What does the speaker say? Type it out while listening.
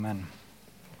Amen.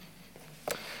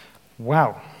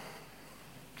 Well,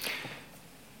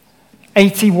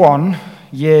 81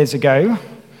 years ago,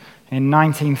 in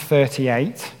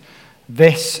 1938,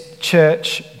 this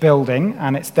church building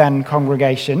and its then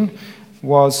congregation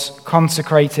was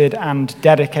consecrated and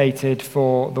dedicated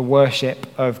for the worship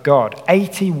of God.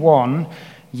 81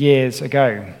 years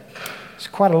ago. It's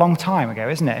quite a long time ago,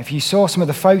 isn't it? If you saw some of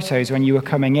the photos when you were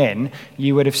coming in,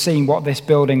 you would have seen what this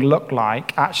building looked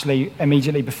like actually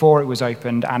immediately before it was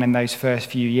opened and in those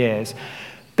first few years.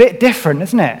 Bit different,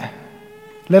 isn't it? A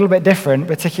little bit different,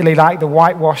 particularly like the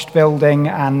whitewashed building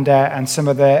and some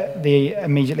of the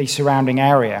immediately surrounding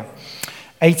area.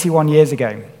 81 years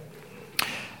ago.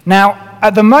 Now,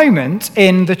 at the moment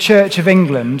in the Church of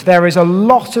England, there is a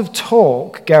lot of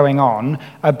talk going on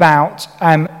about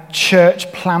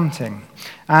church planting.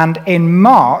 And in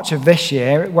March of this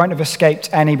year, it won't have escaped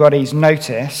anybody's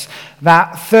notice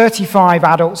that 35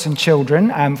 adults and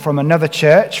children from another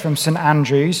church, from St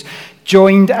Andrews,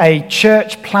 joined a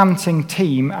church planting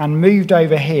team and moved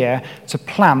over here to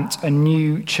plant a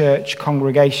new church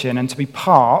congregation and to be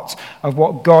part of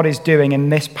what God is doing in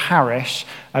this parish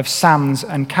of Sands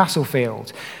and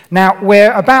Castlefield. Now,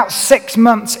 we're about 6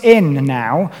 months in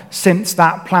now since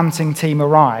that planting team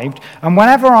arrived, and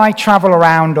whenever I travel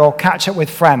around or catch up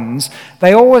with friends,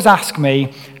 they always ask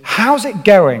me, how's it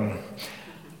going?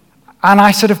 And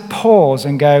I sort of pause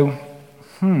and go,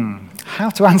 how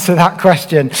to answer that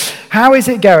question? How is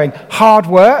it going? Hard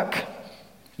work?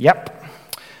 Yep.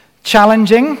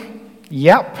 Challenging?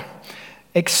 Yep.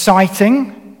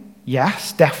 Exciting?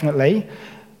 Yes, definitely.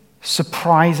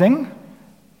 Surprising?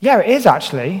 Yeah, it is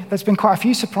actually. There's been quite a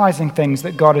few surprising things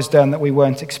that God has done that we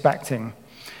weren't expecting.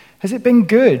 Has it been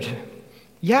good?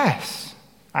 Yes,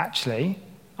 actually.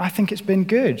 I think it's been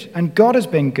good. And God has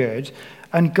been good.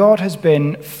 And God has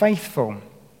been faithful.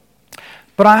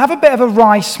 But I have a bit of a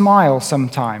wry smile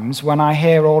sometimes when I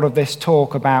hear all of this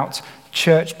talk about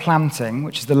church planting,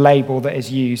 which is the label that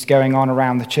is used going on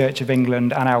around the Church of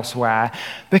England and elsewhere,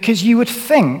 because you would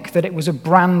think that it was a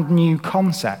brand new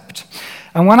concept.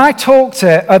 And when I talk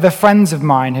to other friends of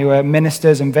mine who are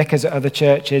ministers and vicars at other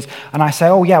churches, and I say,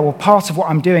 oh yeah, well part of what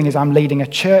I'm doing is I'm leading a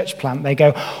church plant, they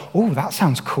go, oh, that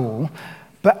sounds cool.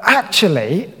 But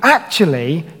actually,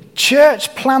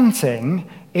 church planting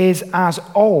is as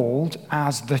old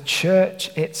as the church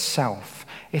itself.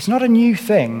 It's not a new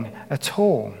thing at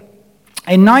all.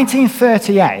 In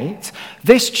 1938,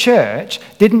 this church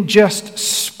didn't just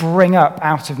spring up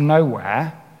out of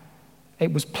nowhere,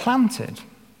 it was planted.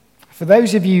 For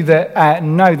those of you that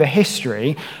know the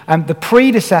history, the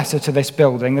predecessor to this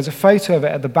building, there's a photo of it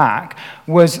at the back,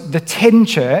 was the tin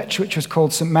church, which was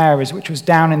called St Mary's, which was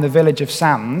down in the village of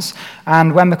Sands.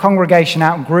 And when the congregation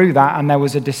outgrew that and there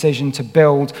was a decision to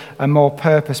build a more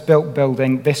purpose-built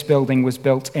building, this building was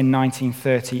built in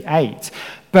 1938.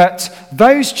 But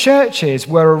those churches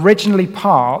were originally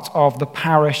part of the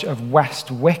parish of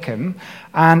West Wickham,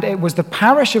 and it was the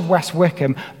parish of West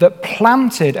Wickham that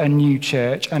planted a new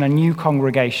church and a new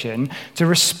congregation to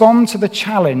respond to the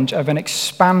challenge of an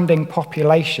expanding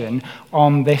population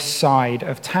on this side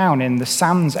of town, in the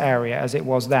Sands area as it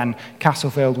was then.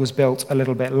 Castlefield was built a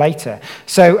little bit later.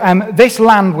 So this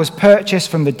land was purchased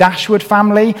from the Dashwood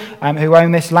family, who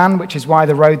own this land, which is why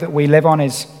the road that we live on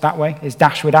is that way, is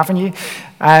Dashwood Avenue.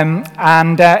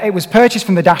 It was purchased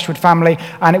from the Dashwood family,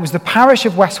 and it was the parish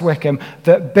of West Wickham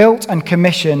that built and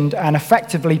commissioned and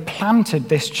effectively planted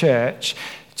this church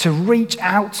to reach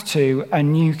out to a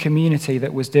new community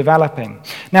that was developing.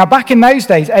 Now, back in those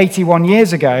days, 81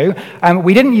 years ago,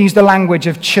 we didn't use the language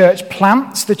of church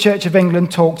plants. The Church of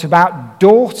England talked about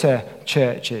daughter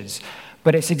churches.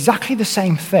 But it's exactly the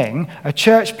same thing. A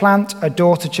church plant, a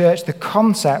daughter church, the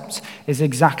concept is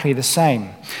exactly the same.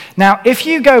 Now, if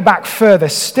you go back further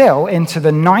still into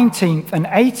the 19th and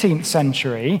 18th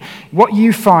century, what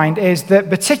you find is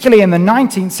that particularly in the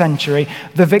 19th century,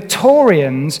 the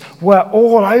Victorians were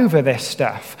all over this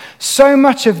stuff. So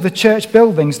much of the church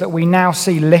buildings that we now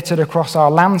see littered across our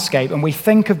landscape and we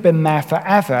think have been there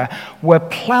forever were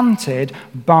planted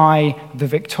by the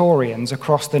Victorians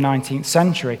across the 19th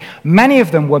century. Many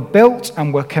of them were built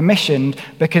and were commissioned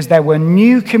because there were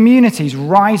new communities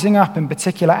rising up in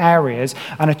particular areas,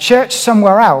 and a church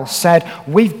somewhere else said,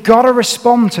 we've got to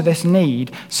respond to this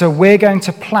need, so we're going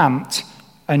to plant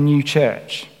a new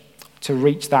church to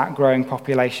reach that growing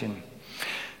population.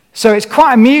 So it's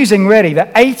quite amusing, really,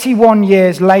 that 81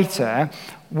 years later,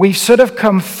 we've sort of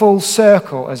come full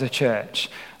circle as a church.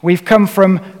 We've come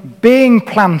from being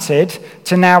planted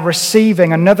to now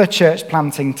receiving another church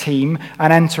planting team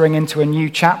and entering into a new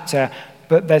chapter,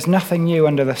 but there's nothing new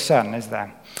under the sun, is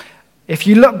there? If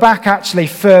you look back actually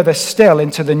further still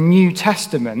into the New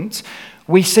Testament,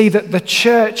 we see that the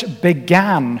church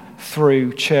began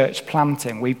through church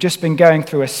planting. We've just been going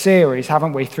through a series,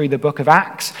 haven't we, through the book of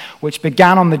Acts, which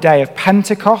began on the day of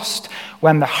Pentecost,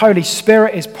 when the Holy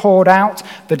Spirit is poured out,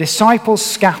 the disciples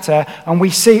scatter, and we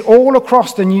see all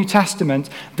across the New Testament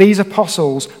these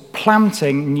apostles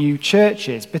planting new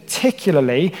churches,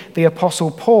 particularly the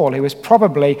Apostle Paul, who was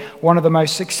probably one of the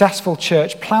most successful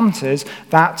church planters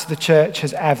that the church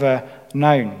has ever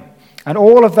known. And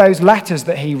all of those letters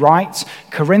that he writes,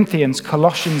 Corinthians,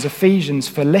 Colossians, Ephesians,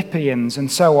 Philippians,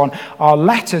 and so on, are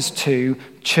letters to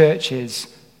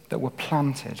churches that were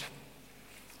planted.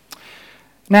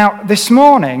 Now, this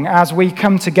morning, as we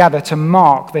come together to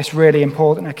mark this really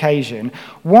important occasion,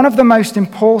 one of the most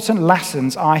important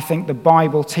lessons I think the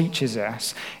Bible teaches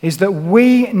us is that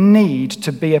we need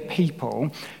to be a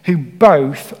people who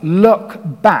both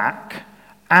look back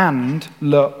and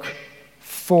look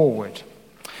forward.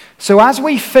 So as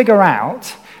we figure out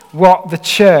what the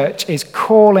church is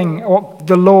calling, what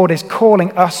the Lord is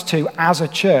calling us to as a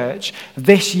church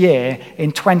this year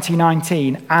in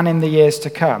 2019 and in the years to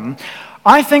come,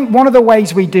 I think one of the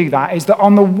ways we do that is that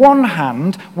on the one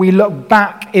hand, we look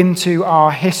back into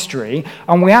our history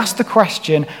and we ask the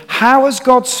question, how has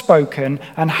God spoken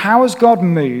and how has God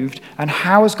moved and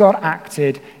how has God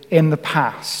acted in the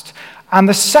past? And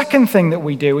the second thing that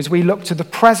we do is we look to the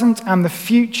present and the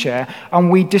future and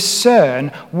we discern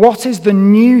what is the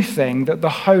new thing that the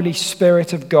Holy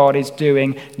Spirit of God is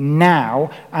doing now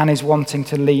and is wanting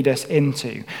to lead us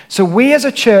into. So we as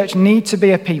a church need to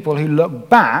be a people who look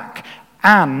back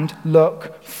and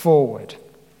look forward.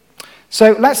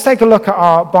 So let's take a look at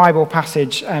our Bible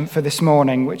passage for this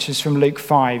morning, which is from Luke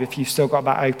 5, if you've still got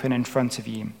that open in front of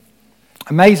you.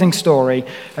 Amazing story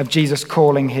of Jesus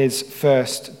calling his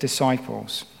first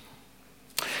disciples.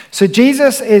 So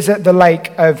Jesus is at the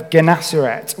lake of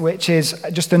Gennesaret, which is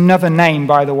just another name,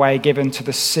 by the way, given to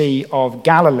the Sea of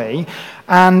Galilee.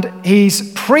 And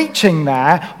he's preaching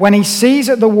there when he sees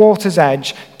at the water's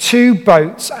edge 2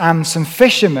 boats and some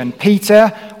fishermen,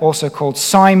 Peter, also called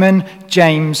Simon,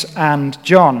 James, and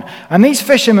John. And these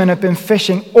fishermen have been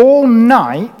fishing all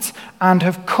night and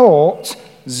have caught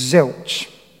zilch.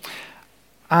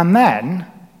 And then,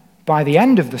 by the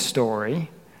end of the story,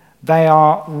 they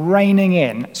are reining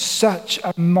in such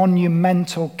a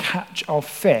monumental catch of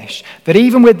fish that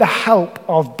even with the help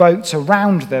of boats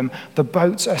around them, the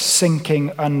boats are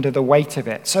sinking under the weight of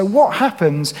it. So what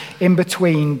happens in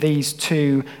between these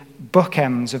 2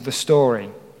 bookends of the story?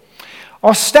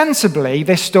 Ostensibly,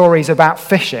 this story is about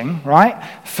fishing, right?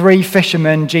 3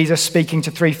 fishermen, Jesus speaking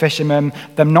to 3 fishermen,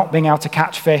 them not being able to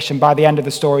catch fish, and by the end of the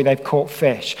story, they've caught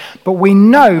fish. But we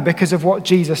know, because of what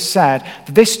Jesus said,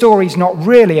 that this story is not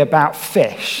really about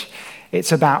fish.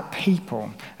 It's about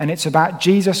people, and it's about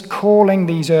Jesus calling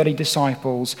these early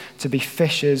disciples to be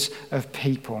fishers of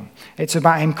people. It's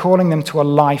about him calling them to a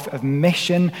life of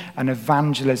mission and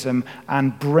evangelism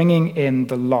and bringing in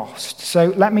the lost. So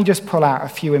let me just pull out a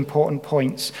few important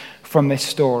points from this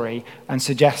story and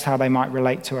suggest how they might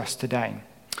relate to us today.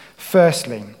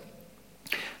 Firstly,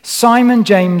 Simon,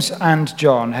 James, and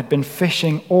John had been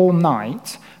fishing all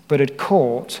night but had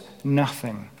caught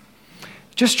nothing.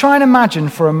 Just try and imagine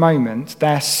for a moment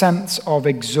their sense of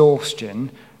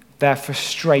exhaustion, their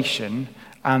frustration,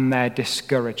 and their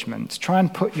discouragement. Try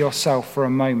and put yourself for a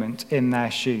moment in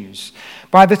their shoes.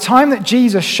 By the time that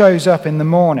Jesus shows up in the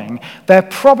morning, they're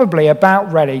probably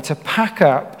about ready to pack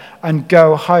up and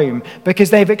go home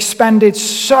because they've expended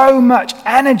so much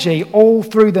energy all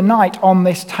through the night on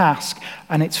this task,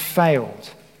 and it's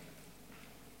failed.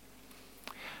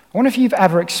 I wonder if you've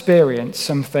ever experienced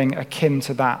something akin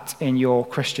to that in your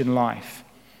Christian life.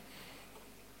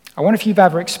 I wonder if you've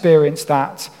ever experienced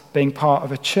that being part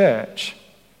of a church.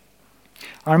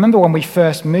 I remember when we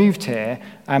first moved here,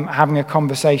 having a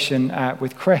conversation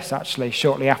with Chris, actually,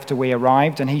 shortly after we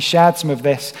arrived, and he shared some of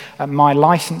this at my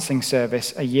licensing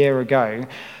service a year ago,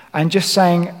 and just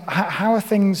saying, how are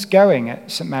things going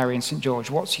at St. Mary and St. George?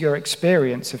 What's your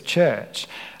experience of church?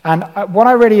 And what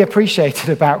I really appreciated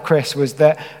about Chris was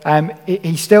that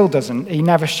he still doesn't. He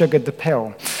never sugared the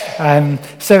pill.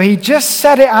 So he just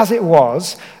said it as it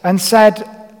was and said,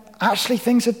 actually,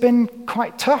 things have been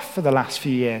quite tough for the last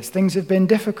few years. Things have been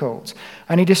difficult.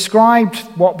 And he described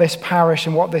what this parish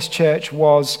and what this church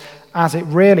was as it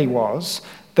really was,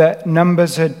 that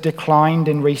numbers had declined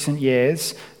in recent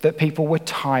years, that people were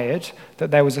tired,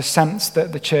 that there was a sense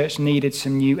that the church needed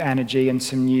some new energy and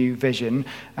some new vision.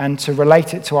 And to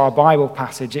relate it to our Bible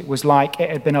passage, it was like it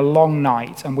had been a long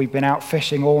night and we've been out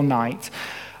fishing all night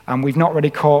and we've not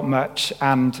really caught much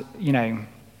and,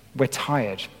 we're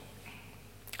tired.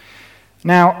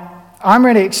 Now, I'm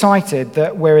really excited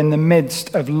that we're in the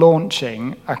midst of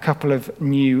launching a couple of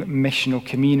new missional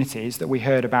communities that we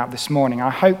heard about this morning. I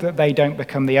hope that they don't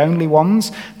become the only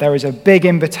ones. There is a big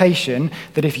invitation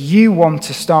that if you want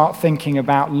to start thinking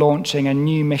about launching a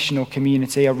new missional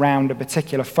community around a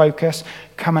particular focus,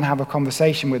 come and have a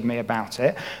conversation with me about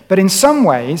it. But in some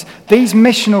ways, these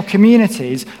missional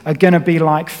communities are going to be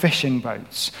like fishing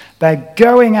boats. They're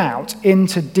going out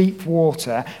into deep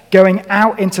water, going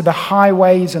out into the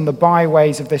highways and the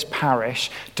byways of this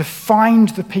parish to find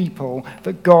the people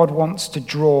that God wants to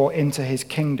draw into his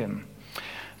kingdom.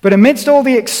 But amidst all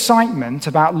the excitement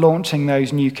about launching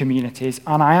those new communities,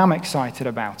 and I am excited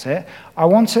about it, I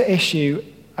want to issue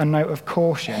a note of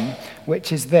caution,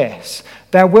 which is this.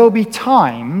 There will be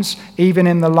times, even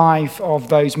in the life of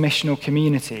those missional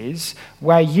communities,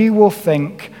 where you will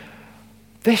think,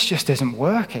 this just isn't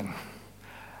working.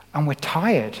 And we're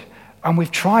tired. And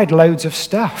we've tried loads of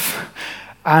stuff.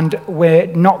 And we're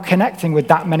not connecting with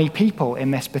that many people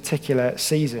in this particular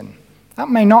season. That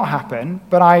may not happen,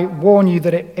 but I warn you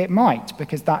that it might,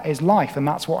 because that is life, and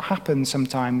that's what happens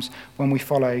sometimes when we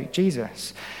follow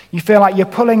Jesus. You feel like you're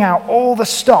pulling out all the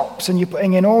stops, and you're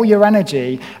putting in all your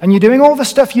energy, and you're doing all the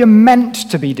stuff you're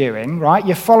meant to be doing, right?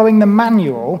 You're following the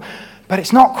manual, but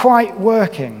it's not quite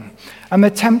working. And the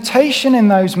temptation in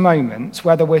those moments,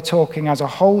 whether we're talking as a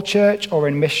whole church or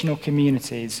in missional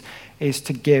communities, is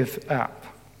to give up.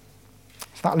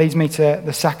 So that leads me to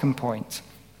the second point.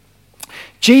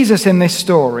 Jesus in this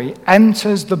story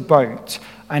enters the boat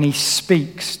and he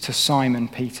speaks to Simon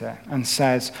Peter and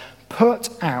says, "Put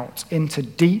out into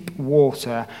deep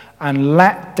water and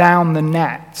let down the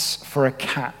nets for a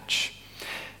catch."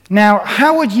 Now,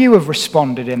 how would you have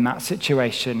responded in that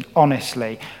situation,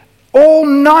 honestly? All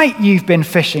night you've been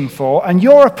fishing for, and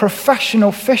you're a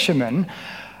professional fisherman,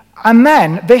 and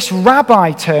then this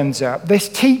rabbi turns up, this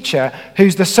teacher,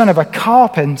 who's the son of a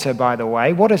carpenter, by the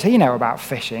way, what does he know about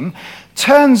fishing,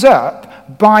 turns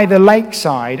up by the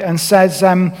lakeside and says,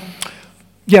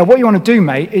 yeah, what you want to do,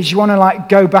 mate, is you want to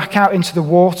go back out into the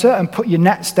water and put your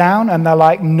nets down. And they're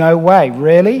like, no way,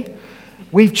 really?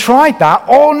 We've tried that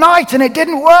all night and it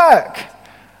didn't work.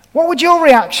 What would your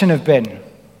reaction have been?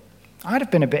 I'd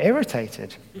have been a bit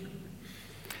irritated.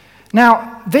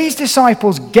 Now, these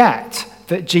disciples get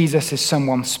that Jesus is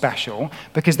someone special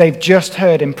because they've just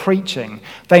heard him preaching.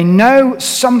 They know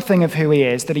something of who he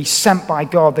is, that he's sent by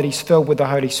God, that he's filled with the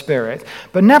Holy Spirit.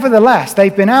 But nevertheless,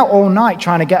 they've been out all night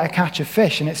trying to get a catch of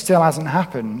fish and it still hasn't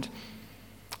happened.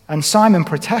 And Simon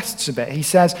protests a bit. He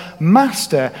says,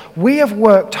 "Master, we have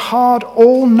worked hard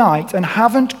all night and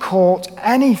haven't caught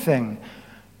anything."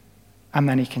 And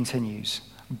then he continues,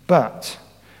 "But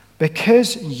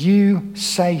because you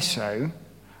say so,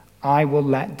 I will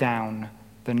let down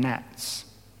the nets."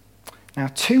 Now,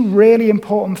 two really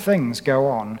important things go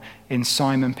on in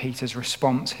Simon Peter's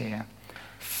response here.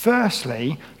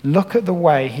 Firstly, look at the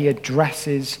way he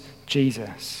addresses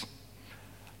Jesus.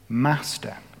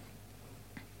 Master.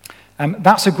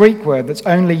 That's a Greek word that's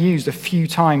only used a few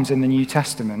times in the New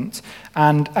Testament.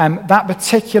 And that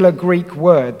particular Greek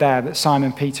word there that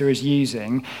Simon Peter is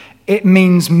using, it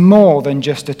means more than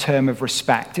just a term of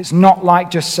respect. It's not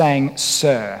like just saying,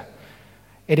 sir.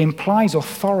 It implies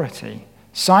authority.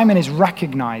 Simon is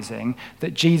recognizing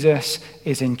that Jesus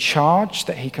is in charge,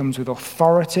 that he comes with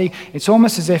authority. It's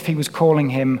almost as if he was calling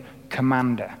him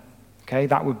commander. Okay,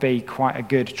 that would be quite a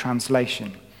good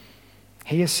translation.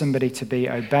 He is somebody to be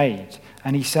obeyed.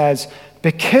 And he says,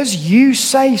 because you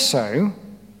say so,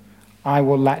 I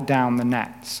will let down the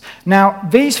nets. Now,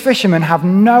 these fishermen have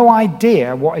no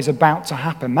idea what is about to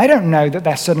happen. They don't know that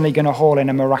they're suddenly going to haul in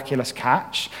a miraculous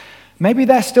catch. Maybe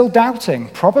they're still doubting,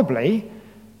 probably.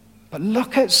 But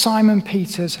look at Simon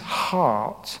Peter's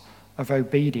heart of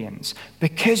obedience.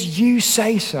 Because you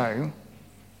say so,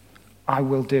 I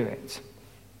will do it.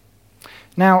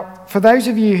 Now, for those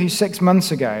of you who 6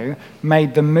 months ago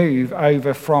made the move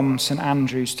over from St.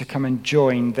 Andrews to come and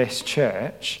join this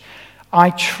church, I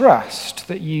trust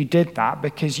that you did that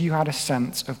because you had a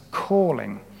sense of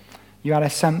calling. You had a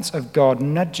sense of God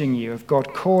nudging you, of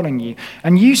God calling you.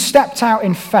 And you stepped out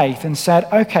in faith and said,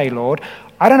 okay, Lord,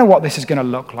 I don't know what this is going to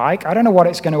look like. I don't know what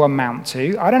it's going to amount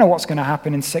to. I don't know what's going to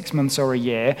happen in 6 months or a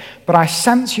year. But I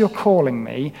sense you're calling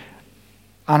me,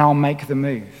 and I'll make the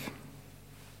move.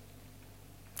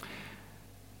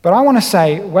 But I want to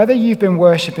say, whether you've been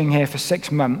worshipping here for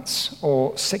 6 months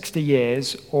or 60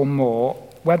 years or more,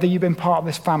 whether you've been part of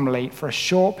this family for a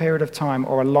short period of time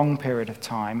or a long period of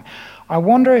time, I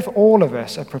wonder if all of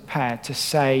us are prepared to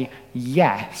say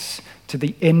yes to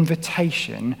the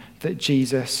invitation that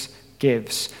Jesus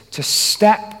gives to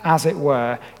step, as it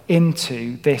were,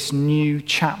 into this new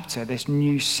chapter, this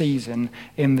new season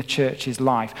in the church's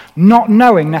life, not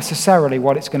knowing necessarily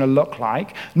what it's going to look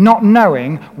like, not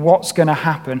knowing what's going to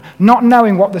happen, not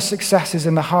knowing what the successes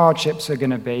and the hardships are going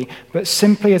to be, but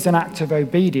simply as an act of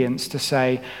obedience to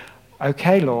say,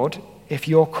 okay, Lord, if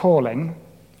you're calling,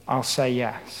 I'll say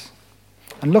yes.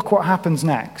 And look what happens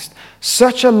next.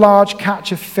 Such a large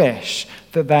catch of fish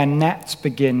that their nets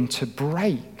begin to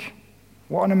break.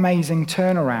 What an amazing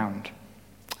turnaround.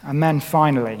 And then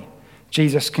finally,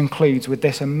 Jesus concludes with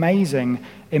this amazing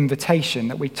invitation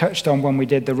that we touched on when we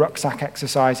did the rucksack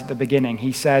exercise at the beginning.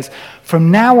 He says,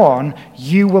 from now on,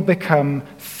 you will become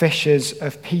fishers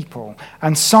of people.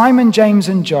 And Simon, James,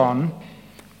 and John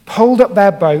pulled up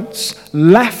their boats,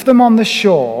 left them on the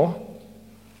shore,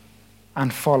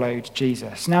 and followed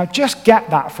Jesus. Now, just get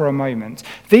that for a moment.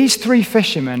 These three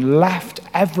fishermen left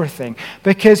everything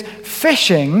because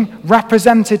fishing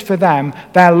represented for them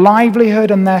their livelihood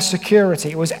and their security.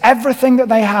 It was everything that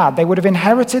they had. They would have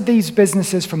inherited these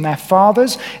businesses from their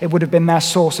fathers. It would have been their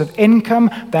source of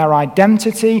income, their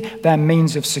identity, their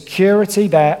means of security,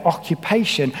 their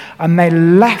occupation, and they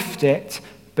left it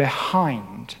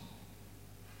behind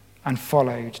and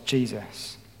followed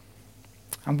Jesus.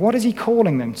 And what is he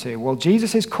calling them to? Well,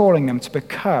 Jesus is calling them to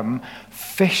become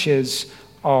fishers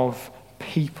of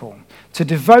people, to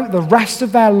devote the rest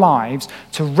of their lives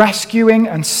to rescuing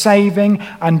and saving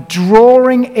and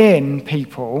drawing in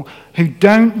people who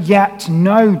don't yet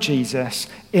know Jesus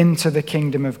into the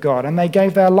kingdom of God. And they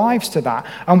gave their lives to that.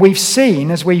 And we've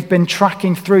seen, as we've been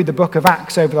tracking through the book of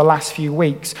Acts over the last few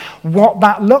weeks, what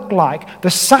that looked like,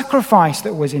 the sacrifice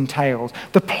that was entailed,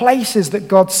 the places that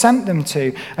God sent them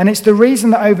to. And it's the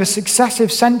reason that over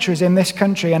successive centuries in this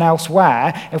country and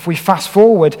elsewhere, if we fast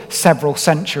forward several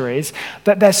centuries,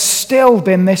 that there's still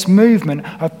been this movement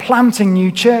of planting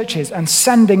new churches and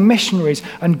sending missionaries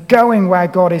and going where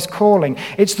God is calling.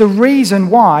 It's the reason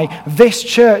why this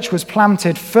church was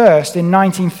planted first in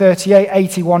 1938,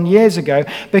 81 years ago,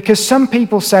 because some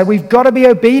people said we've got to be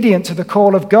obedient to the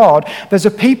call of God. There's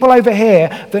a people over here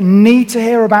that need to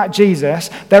hear about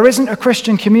Jesus. There isn't a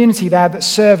Christian community there that's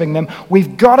serving them.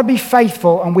 We've got to be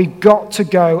faithful and we've got to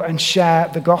go and share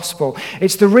the gospel.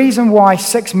 It's the reason why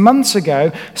 6 months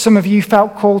ago some of you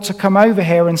felt called to come over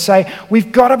here and say,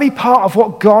 we've got to be part of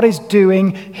what God is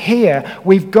doing here.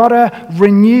 We've got to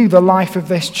renew the life of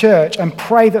this church and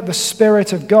pray that the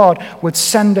Spirit of God would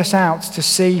send us out to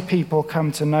see people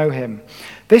come to know him.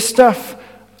 This stuff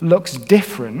looks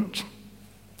different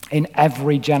in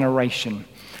every generation.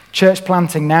 Church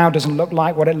planting now doesn't look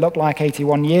like what it looked like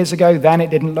 81 years ago. Then it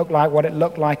didn't look like what it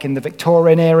looked like in the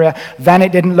Victorian era. Then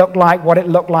it didn't look like what it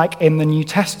looked like in the New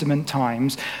Testament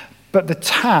times. But the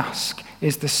task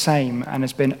is the same and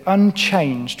has been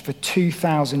unchanged for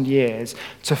 2,000 years,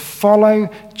 to follow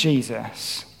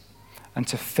Jesus and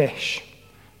to fish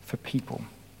for people.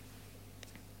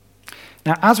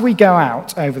 Now, as we go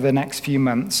out over the next few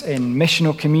months in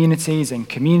missional communities, in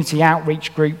community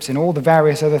outreach groups, in all the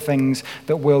various other things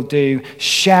that we'll do,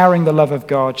 sharing the love of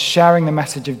God, sharing the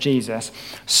message of Jesus,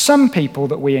 some people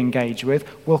that we engage with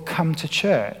will come to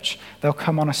church. They'll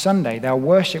come on a Sunday. They'll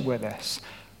worship with us.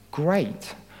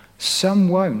 Great. Some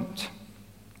won't.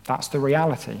 That's the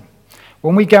reality.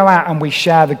 When we go out and we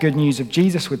share the good news of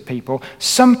Jesus with people,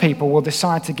 some people will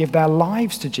decide to give their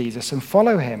lives to Jesus and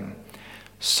follow him.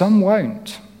 Some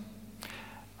won't.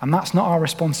 And that's not our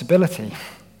responsibility.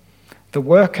 The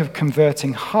work of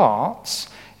converting hearts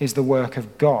is the work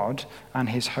of God and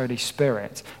his Holy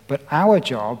Spirit. But our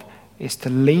job is to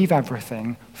leave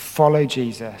everything, follow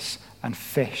Jesus, and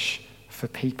fish for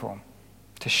people,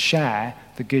 to share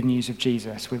the good news of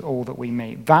Jesus with all that we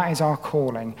meet. That is our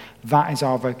calling. That is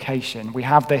our vocation. We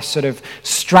have this sort of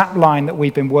strap line that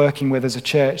we've been working with as a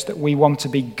church, that we want to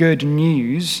be good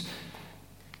news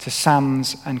to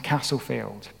Sands and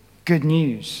Castlefield. Good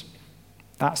news.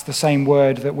 That's the same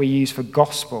word that we use for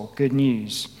gospel, good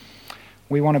news.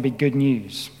 We want to be good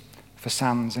news for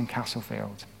Sands and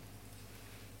Castlefield.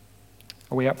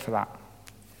 Are we up for that?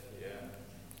 Yeah.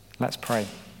 Let's pray.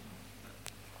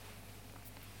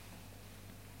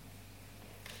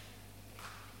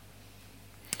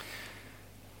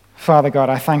 Father God,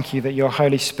 I thank you that your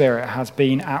Holy Spirit has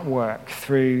been at work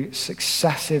through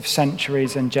successive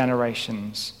centuries and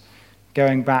generations,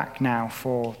 going back now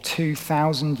for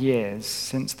 2,000 years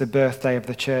since the birthday of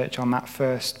the church on that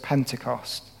first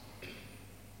Pentecost.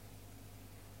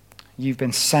 You've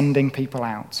been sending people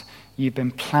out. You've been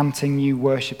planting new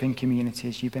worshiping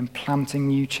communities. You've been planting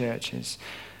new churches.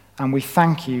 And we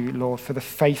thank you, Lord, for the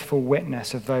faithful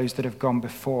witness of those that have gone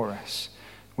before us.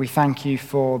 We thank you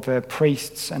for the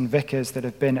priests and vicars that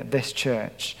have been at this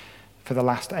church for the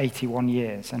last 81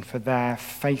 years and for their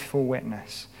faithful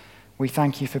witness. We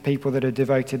thank you for people that have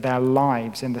devoted their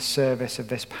lives in the service of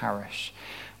this parish.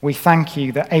 We thank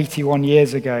you that 81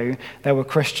 years ago there were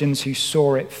Christians who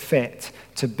saw it fit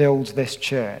to build this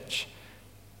church.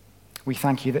 We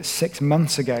thank you that 6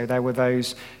 months ago there were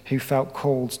those who felt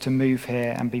called to move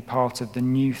here and be part of the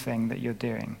new thing that you're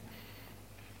doing.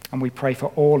 And we pray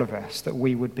for all of us that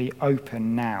we would be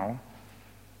open now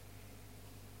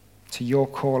to your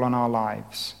call on our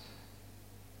lives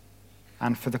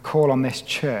and for the call on this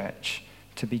church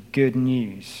to be good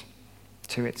news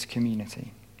to its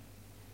community.